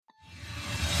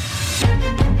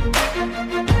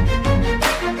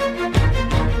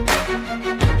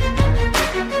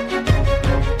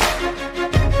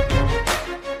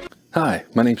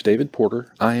My name's David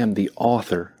Porter. I am the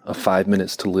author of 5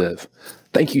 Minutes to Live.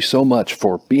 Thank you so much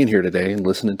for being here today and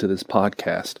listening to this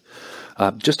podcast.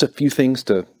 Just a few things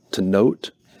to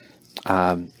note.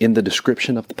 In the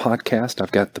description of the podcast,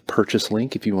 I've got the purchase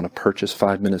link if you want to purchase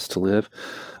 5 Minutes to Live.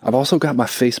 I've also got my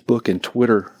Facebook and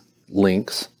Twitter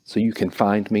links so you can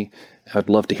find me. I'd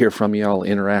love to hear from you. I'll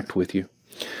interact with you.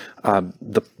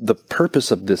 The purpose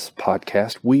of this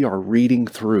podcast, we are reading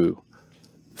through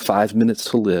 5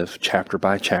 Minutes to Live, chapter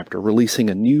by chapter,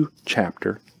 releasing a new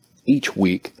chapter each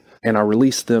week, and I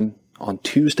release them on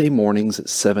Tuesday mornings at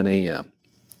 7 a.m.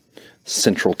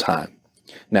 Central Time.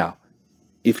 Now,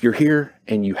 if you're here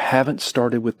and you haven't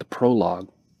started with the prologue,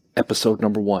 episode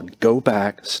number 1, go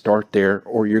back, start there,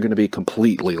 or you're going to be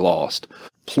completely lost.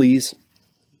 Please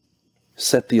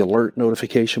set the alert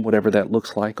notification, whatever that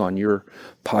looks like, on your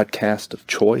podcast of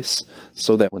choice,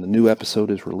 so that when a new episode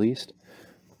is released,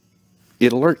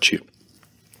 it alerts you.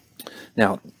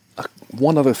 Now,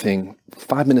 one other thing,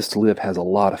 5 Minutes to Live has a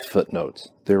lot of footnotes.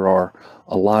 There are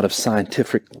a lot of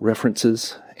scientific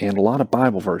references and a lot of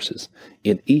Bible verses.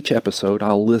 In each episode,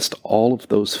 I'll list all of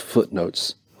those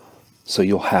footnotes so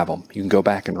you'll have them. You can go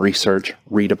back and research,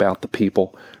 read about the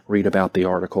people, read about the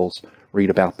articles, read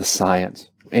about the science,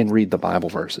 and read the Bible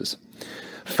verses.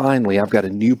 Finally, I've got a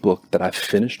new book that I've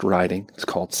finished writing. It's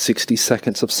called 60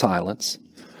 Seconds of Silence.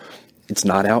 It's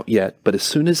not out yet, but as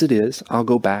soon as it is, I'll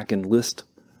go back and list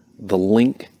the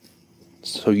link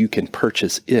so you can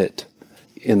purchase it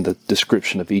in the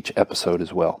description of each episode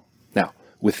as well. Now,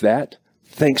 with that,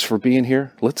 thanks for being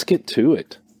here. Let's get to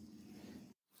it.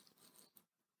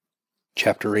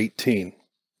 Chapter 18.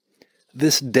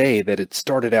 This day that had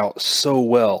started out so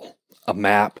well, a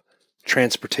map,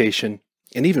 transportation,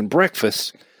 and even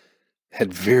breakfast,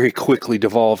 had very quickly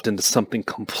devolved into something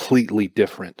completely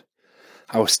different.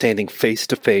 I was standing face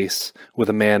to face with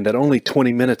a man that only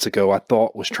 20 minutes ago I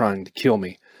thought was trying to kill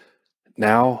me.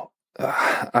 Now,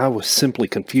 I was simply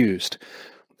confused.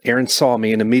 Aaron saw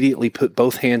me and immediately put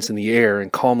both hands in the air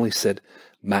and calmly said,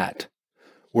 "Matt,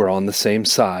 we're on the same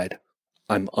side.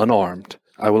 I'm unarmed.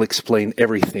 I will explain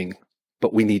everything,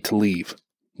 but we need to leave.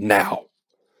 Now."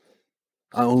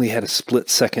 I only had a split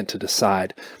second to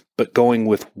decide, but going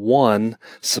with one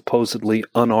supposedly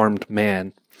unarmed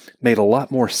man made a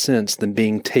lot more sense than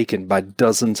being taken by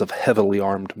dozens of heavily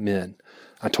armed men.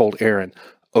 I told Aaron,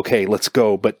 "Okay, let's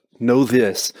go, but know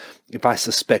this, if I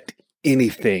suspect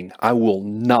anything, I will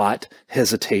not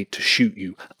hesitate to shoot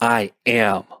you. I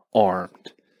am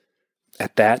armed."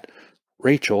 At that,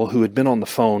 Rachel, who had been on the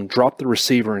phone, dropped the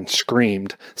receiver and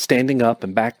screamed, standing up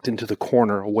and backed into the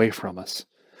corner away from us.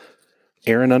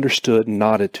 Aaron understood and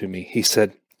nodded to me. He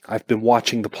said, "I've been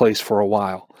watching the place for a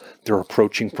while. They're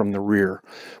approaching from the rear.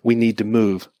 We need to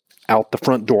move out the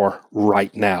front door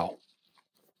right now,"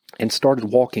 and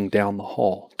started walking down the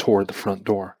hall toward the front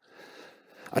door.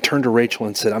 I turned to Rachel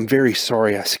and said, "I'm very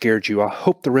sorry I scared you. I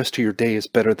hope the rest of your day is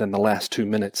better than the last 2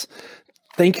 minutes.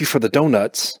 Thank you for the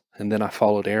donuts." And then I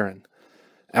followed Aaron.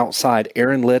 Outside,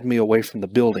 Aaron led me away from the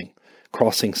building,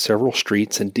 crossing several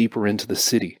streets and deeper into the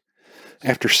city.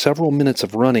 After several minutes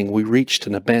of running, we reached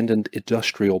an abandoned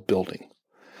industrial building.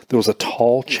 There was a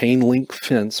tall chain-link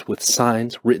fence with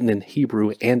signs written in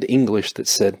Hebrew and English that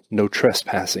said, "No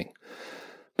trespassing."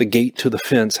 The gate to the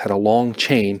fence had a long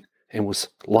chain and was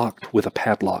locked with a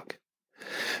padlock.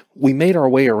 We made our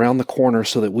way around the corner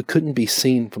so that we couldn't be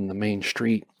seen from the main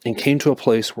street and came to a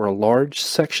place where a large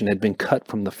section had been cut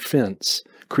from the fence,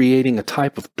 creating a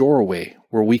type of doorway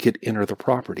where we could enter the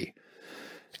property.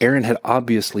 Aaron had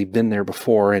obviously been there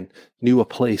before and knew a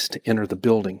place to enter the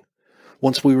building.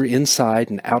 Once we were inside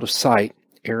and out of sight,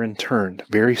 Aaron turned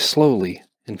very slowly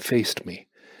and faced me.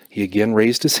 He again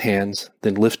raised his hands,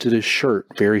 then lifted his shirt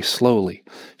very slowly,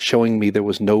 showing me there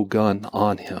was no gun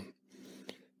on him.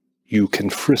 "You can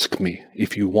frisk me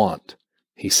if you want,"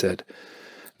 he said.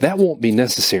 "That won't be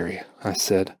necessary," I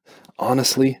said.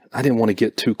 Honestly, I didn't want to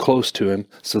get too close to him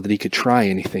so that he could try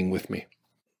anything with me.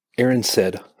 Aaron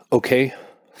said, "Okay,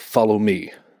 follow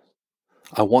me.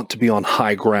 I want to be on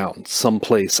high ground,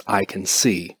 someplace I can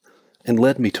see," and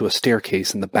led me to a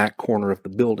staircase in the back corner of the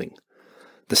building.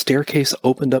 The staircase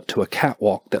opened up to a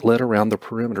catwalk that led around the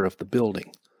perimeter of the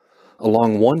building.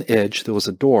 Along one edge there was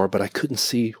a door, but I couldn't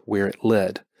see where it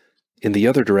led. In the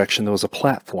other direction there was a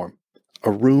platform,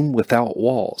 a room without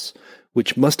walls,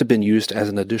 which must have been used as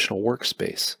an additional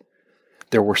workspace.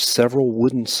 There were several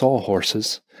wooden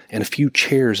sawhorses and a few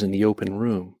chairs in the open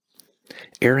room.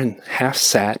 Aaron half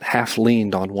sat, half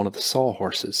leaned on one of the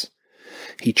sawhorses.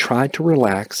 He tried to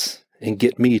relax and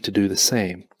get me to do the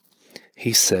same.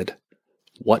 He said,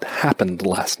 "What happened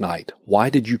last night? Why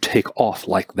did you take off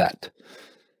like that?"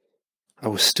 I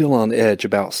was still on edge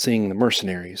about seeing the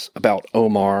mercenaries, about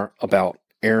Omar, about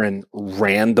Aaron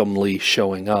randomly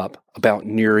showing up, about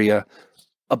Nuria,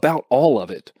 about all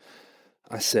of it.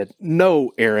 I said,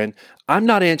 "No, Aaron, I'm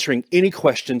not answering any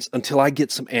questions until I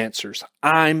get some answers.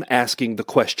 I'm asking the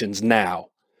questions now."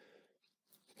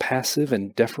 Passive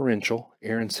and deferential,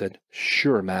 Aaron said,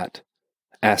 "Sure, Matt.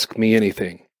 Ask me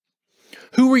anything."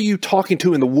 "Who were you talking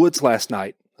to in the woods last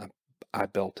night?" I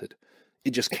belted.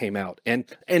 It just came out. And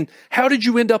how did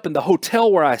you end up in the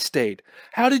hotel where I stayed?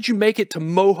 How did you make it to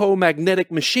Moho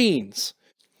Magnetic Machines?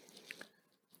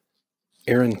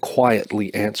 Aaron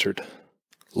quietly answered,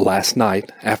 "Last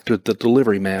night, after the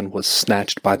delivery man was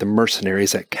snatched by the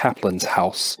mercenaries at Kaplan's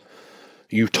house,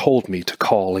 you told me to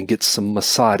call and get some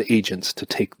Mossad agents to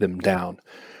take them down.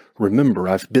 Remember,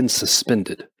 I've been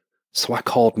suspended. So I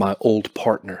called my old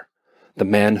partner, the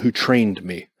man who trained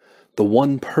me, the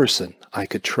one person I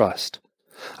could trust.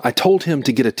 I told him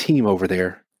to get a team over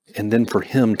there, and then for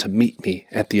him to meet me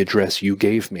at the address you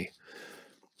gave me.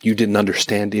 You didn't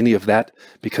understand any of that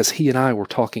because he and I were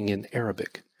talking in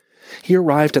Arabic. He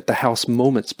arrived at the house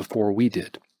moments before we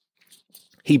did.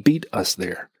 He beat us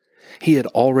there. He had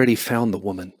already found the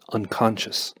woman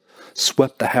unconscious,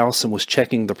 swept the house and was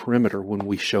checking the perimeter when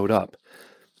we showed up.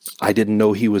 I didn't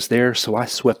know he was there, so I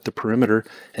swept the perimeter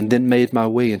and then made my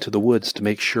way into the woods to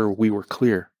make sure we were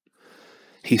clear.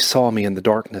 He saw me in the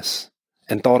darkness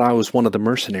and thought I was one of the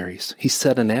mercenaries. He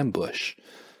set an ambush.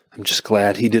 I'm just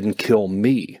glad he didn't kill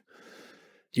me.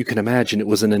 You can imagine it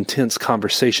was an intense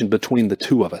conversation between the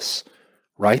two of us.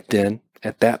 Right then,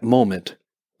 at that moment,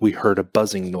 we heard a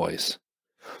buzzing noise.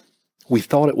 We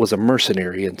thought it was a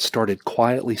mercenary and started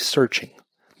quietly searching.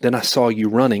 Then I saw you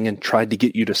running and tried to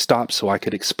get you to stop so I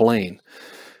could explain.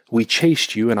 We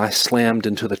chased you and I slammed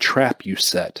into the trap you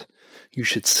set. You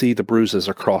should see the bruises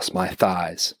across my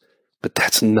thighs. But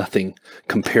that's nothing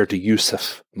compared to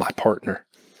Yusuf, my partner.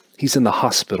 He's in the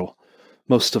hospital.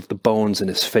 Most of the bones in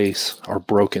his face are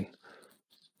broken.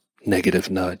 Negative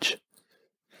nudge.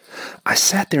 I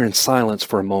sat there in silence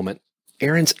for a moment.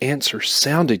 Aaron's answer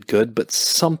sounded good, but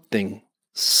something,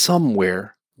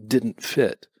 somewhere, didn't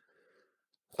fit.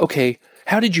 "Okay,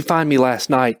 how did you find me last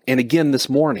night and again this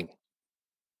morning?"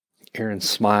 Aaron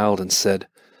smiled and said,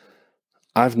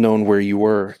 "I've known where you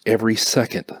were every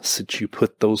second since you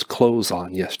put those clothes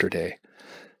on yesterday.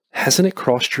 Hasn't it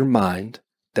crossed your mind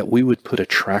that we would put a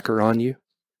tracker on you?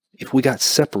 If we got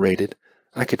separated,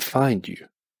 I could find you.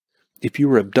 If you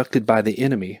were abducted by the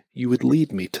enemy, you would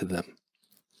lead me to them,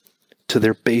 to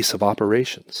their base of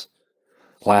operations.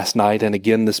 Last night and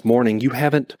again this morning, you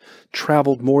haven't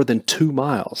traveled more than 2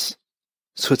 miles,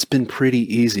 so it's been pretty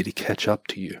easy to catch up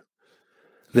to you."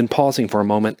 Then pausing for a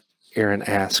moment, Aaron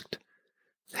asked,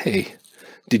 "Hey,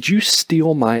 did you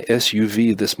steal my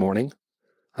SUV this morning?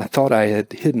 I thought I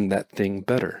had hidden that thing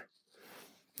better."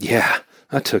 "Yeah,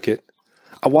 I took it.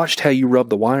 I watched how you rubbed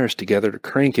the wires together to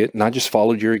crank it, and I just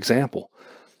followed your example.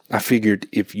 I figured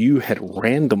if you had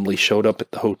randomly showed up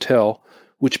at the hotel,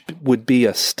 which would be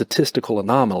a statistical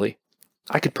anomaly,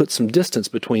 I could put some distance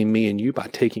between me and you by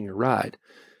taking a ride.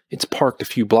 It's parked a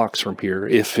few blocks from here,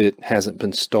 if it hasn't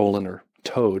been stolen or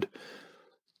towed."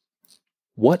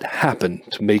 "What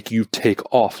happened to make you take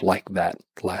off like that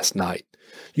last night?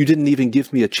 You didn't even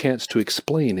give me a chance to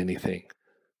explain anything.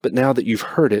 But now that you've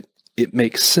heard it, it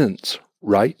makes sense,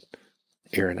 right?"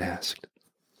 Aaron asked.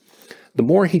 The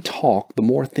more he talked, the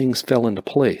more things fell into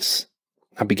place.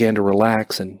 I began to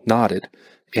relax and nodded,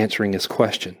 answering his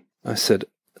question. I said,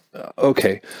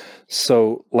 "Okay,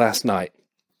 so last night,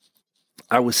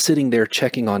 I was sitting there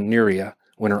checking on Nuria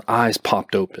when her eyes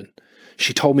popped open.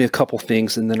 She told me a couple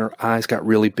things, and then her eyes got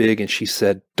really big, and she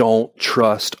said, 'Don't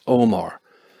trust Omar.'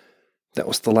 That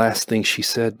was the last thing she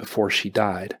said before she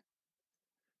died.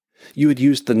 You had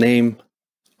used the name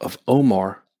of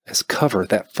Omar as cover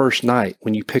that first night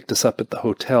when you picked us up at the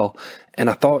hotel, and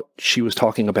I thought she was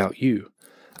talking about you.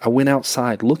 I went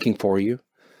outside looking for you.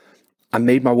 I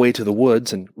made my way to the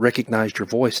woods and recognized your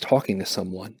voice talking to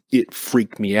someone. It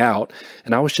freaked me out,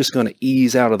 and I was just going to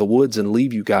ease out of the woods and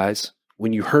leave you guys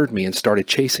when you heard me and started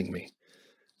chasing me.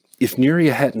 If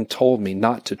Nuria hadn't told me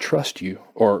not to trust you,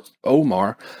 or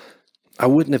Omar, I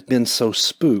wouldn't have been so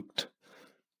spooked.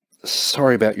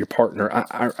 Sorry about your partner.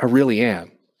 I really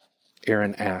am,"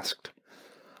 Aaron asked.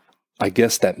 "I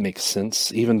guess that makes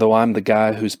sense, even though I'm the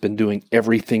guy who's been doing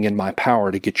everything in my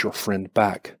power to get your friend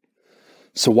back.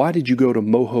 So why did you go to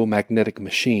Moho Magnetic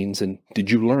Machines, and did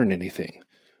you learn anything?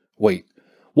 Wait,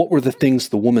 what were the things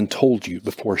the woman told you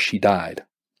before she died?"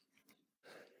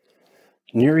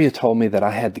 Nuria told me that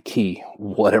I had the key,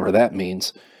 whatever that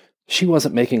means. She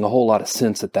wasn't making a whole lot of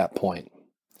sense at that point.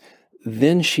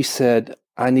 Then she said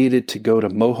I needed to go to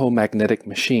Moho Magnetic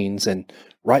Machines, and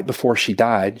right before she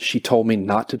died, she told me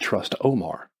not to trust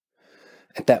Omar.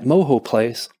 At that Moho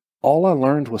place, all I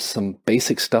learned was some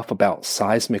basic stuff about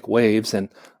seismic waves and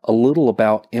a little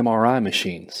about MRI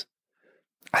machines.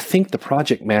 I think the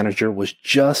project manager was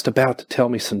just about to tell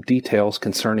me some details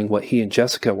concerning what he and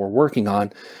Jessica were working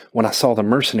on when I saw the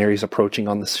mercenaries approaching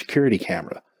on the security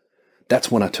camera. That's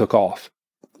when I took off.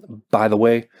 By the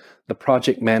way, the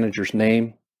project manager's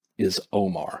name is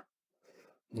Omar.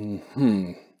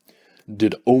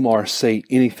 Did Omar say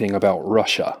anything about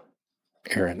Russia?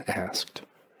 Aaron asked.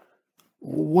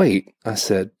 Wait, I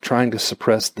said, trying to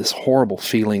suppress this horrible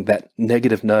feeling, that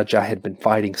negative nudge I had been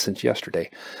fighting since yesterday.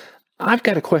 I've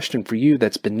got a question for you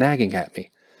that's been nagging at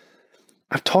me.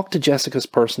 I've talked to Jessica's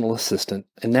personal assistant,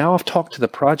 and now I've talked to the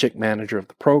project manager of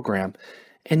the program,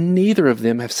 and neither of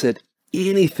them have said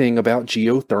anything about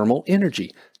geothermal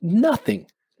energy. Nothing.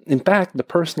 In fact, the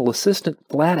personal assistant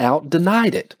flat out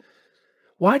denied it.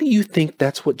 Why do you think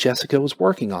that's what Jessica was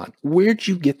working on? Where'd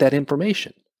you get that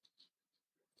information?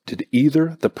 Did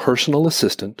either the personal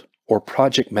assistant or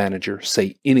project manager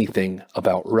say anything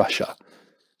about Russia?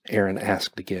 Aaron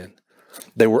asked again.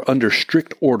 They were under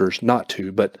strict orders not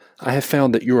to, but I have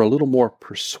found that you're a little more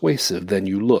persuasive than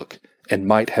you look and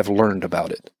might have learned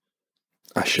about it.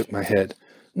 I shook my head.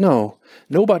 No,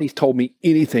 nobody's told me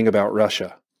anything about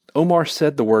Russia. Omar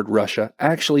said the word Russia.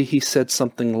 Actually, he said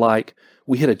something like,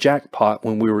 we hit a jackpot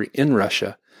when we were in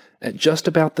Russia at just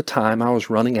about the time I was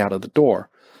running out of the door.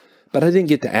 But I didn't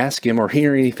get to ask him or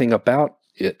hear anything about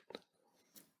it.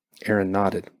 Aaron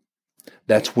nodded.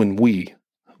 That's when we,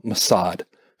 Mossad,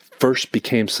 first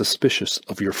became suspicious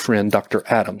of your friend Dr.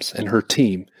 Adams and her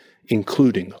team,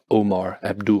 including Omar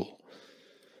Abdul.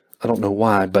 I don't know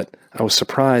why, but I was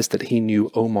surprised that he knew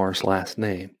Omar's last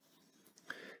name.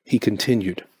 He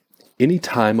continued, any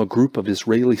time a group of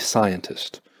Israeli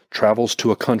scientists travels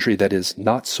to a country that is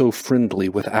not so friendly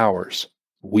with ours,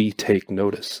 we take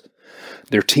notice.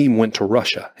 Their team went to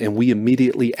Russia, and we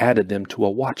immediately added them to a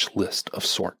watch list of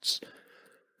sorts.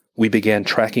 We began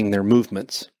tracking their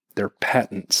movements, their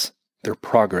patents, their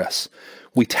progress.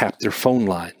 We tapped their phone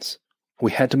lines.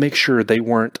 We had to make sure they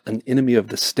weren't an enemy of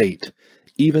the state,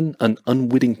 even an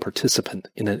unwitting participant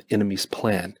in an enemy's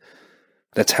plan.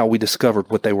 That's how we discovered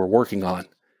what they were working on.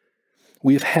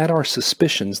 We have had our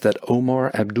suspicions that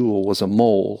Omar Abdul was a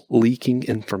mole leaking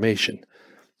information.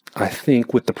 I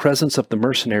think with the presence of the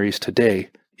mercenaries today,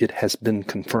 it has been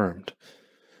confirmed.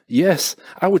 Yes,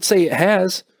 I would say it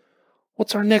has.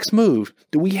 What's our next move?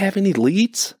 Do we have any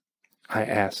leads? I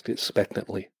asked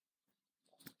expectantly.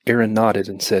 Aaron nodded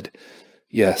and said,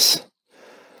 yes,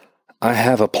 I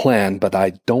have a plan, but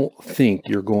I don't think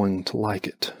you're going to like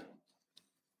it.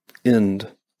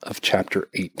 End of chapter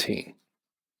 18.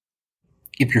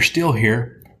 If you're still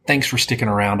here, thanks for sticking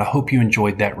around. I hope you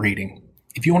enjoyed that reading.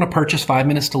 If you want to purchase 5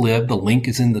 Minutes to Live, the link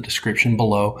is in the description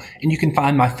below, and you can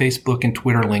find my Facebook and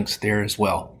Twitter links there as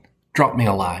well. Drop me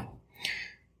a line.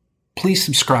 Please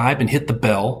subscribe and hit the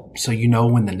bell so you know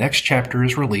when the next chapter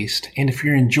is released. And if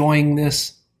you're enjoying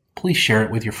this, please share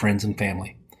it with your friends and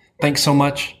family. Thanks so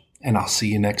much, and I'll see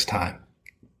you next time.